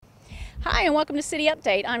Hi, and welcome to City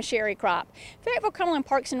Update. I'm Sherry Crop. Fayetteville-Cumberland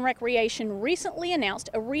Parks and Recreation recently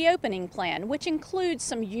announced a reopening plan, which includes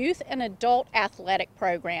some youth and adult athletic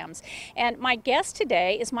programs. And my guest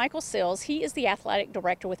today is Michael Sills. He is the athletic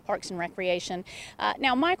director with Parks and Recreation.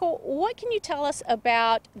 Now, Michael, what can you tell us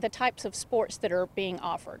about the types of sports that are being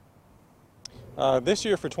offered? This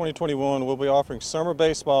year for 2021, we'll be offering summer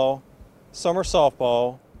baseball, summer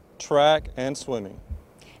softball, track, and swimming.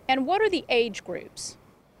 And what are the age groups?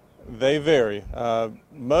 They vary.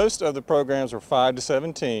 Most of the programs are 5 to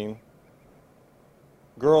 17.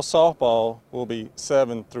 Girls softball will be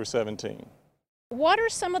 7 through 17. What are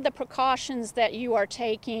some of the precautions that you are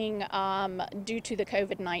taking due to the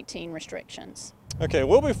COVID-19 restrictions? Okay,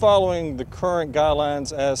 we'll be following the current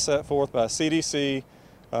guidelines as set forth by CDC,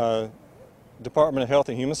 Department of Health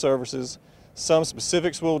and Human Services. Some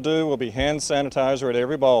specifics we'll do will be hand sanitizer at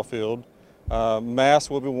every ball field.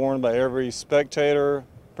 Masks will be worn by every spectator,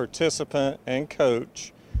 participant, and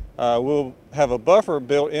coach. We'll have a buffer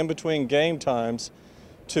built in between game times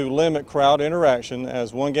to limit crowd interaction.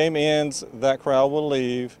 As one game ends, that crowd will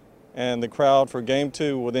leave, and the crowd for game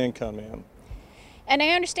 2 will then come in. And I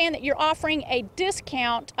understand that you're offering a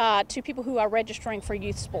discount to people who are registering for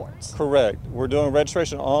youth sports. Correct. We're doing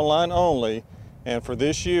registration online only, and for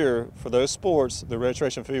this year, for those sports, the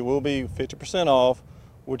registration fee will be 50% off,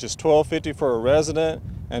 which is $12.50 for a resident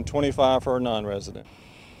and $25 for a non-resident.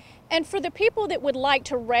 And for the people that would like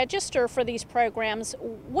to register for these programs,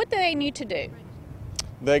 what do they need to do?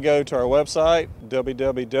 They go to our website,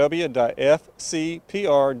 www.fcpr.us,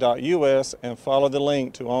 and follow the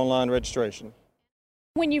link to online registration.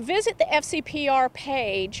 When you visit the FCPR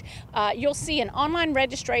page, you'll see an online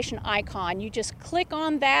registration icon. You just click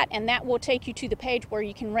on that and that will take you to the page where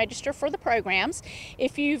you can register for the programs.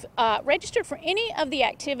 If you've registered for any of the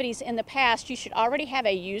activities in the past, you should already have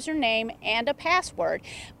a username and a password.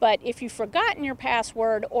 But if you've forgotten your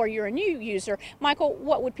password or you're a new user, Michael,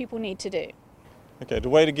 what would people need to do? Okay, the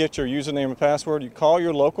way to get your username and password, you call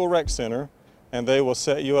your local rec center and they will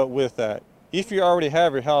set you up with that. If you already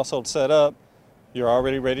have your household set up, you're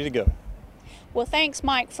already ready to go. Well, thanks,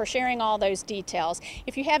 Mike, for sharing all those details.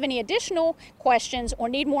 If you have any additional questions or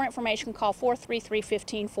need more information, call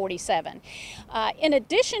 433-1547. In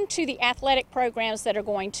addition to the athletic programs that are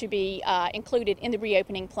going to be included in the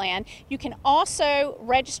reopening plan, you can also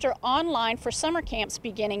register online for summer camps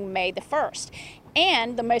beginning May the 1st.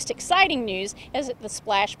 And the most exciting news is that the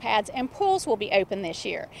splash pads and pools will be open this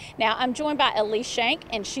year. Now, I'm joined by Elise Shank,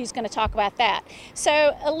 and she's going to talk about that.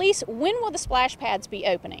 So, Elise, when will the splash pads be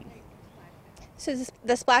opening? So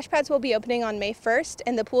the splash pads will be opening on May 1st,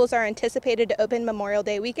 and the pools are anticipated to open Memorial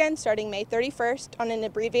Day weekend starting May 31st on an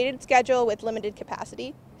abbreviated schedule with limited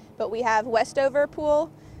capacity. But we have Westover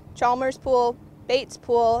Pool, Chalmers Pool, Bates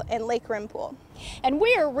Pool, and Lake Rim Pool. And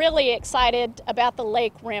we are really excited about the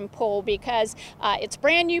Lake Rim Pool because it's a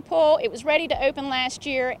brand new pool. It was ready to open last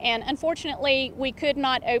year, and unfortunately we could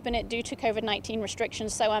not open it due to COVID-19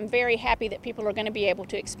 restrictions, so I'm very happy that people are going to be able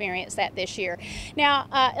to experience that this year. Now,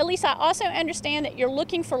 Elise, I also understand that you're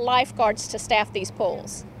looking for lifeguards to staff these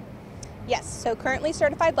pools. Yes, so currently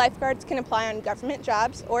certified lifeguards can apply on government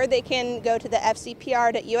jobs, or they can go to the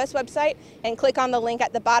fcpr.us website and click on the link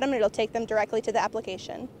at the bottom. It'll take them directly to the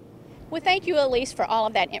application. Well, thank you, Elise, for all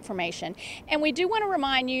of that information. And we do want to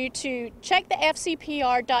remind you to check the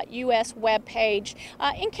fcpr.us webpage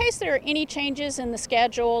in case there are any changes in the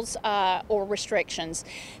schedules or restrictions.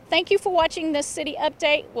 Thank you for watching this City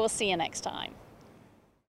Update. We'll see you next time.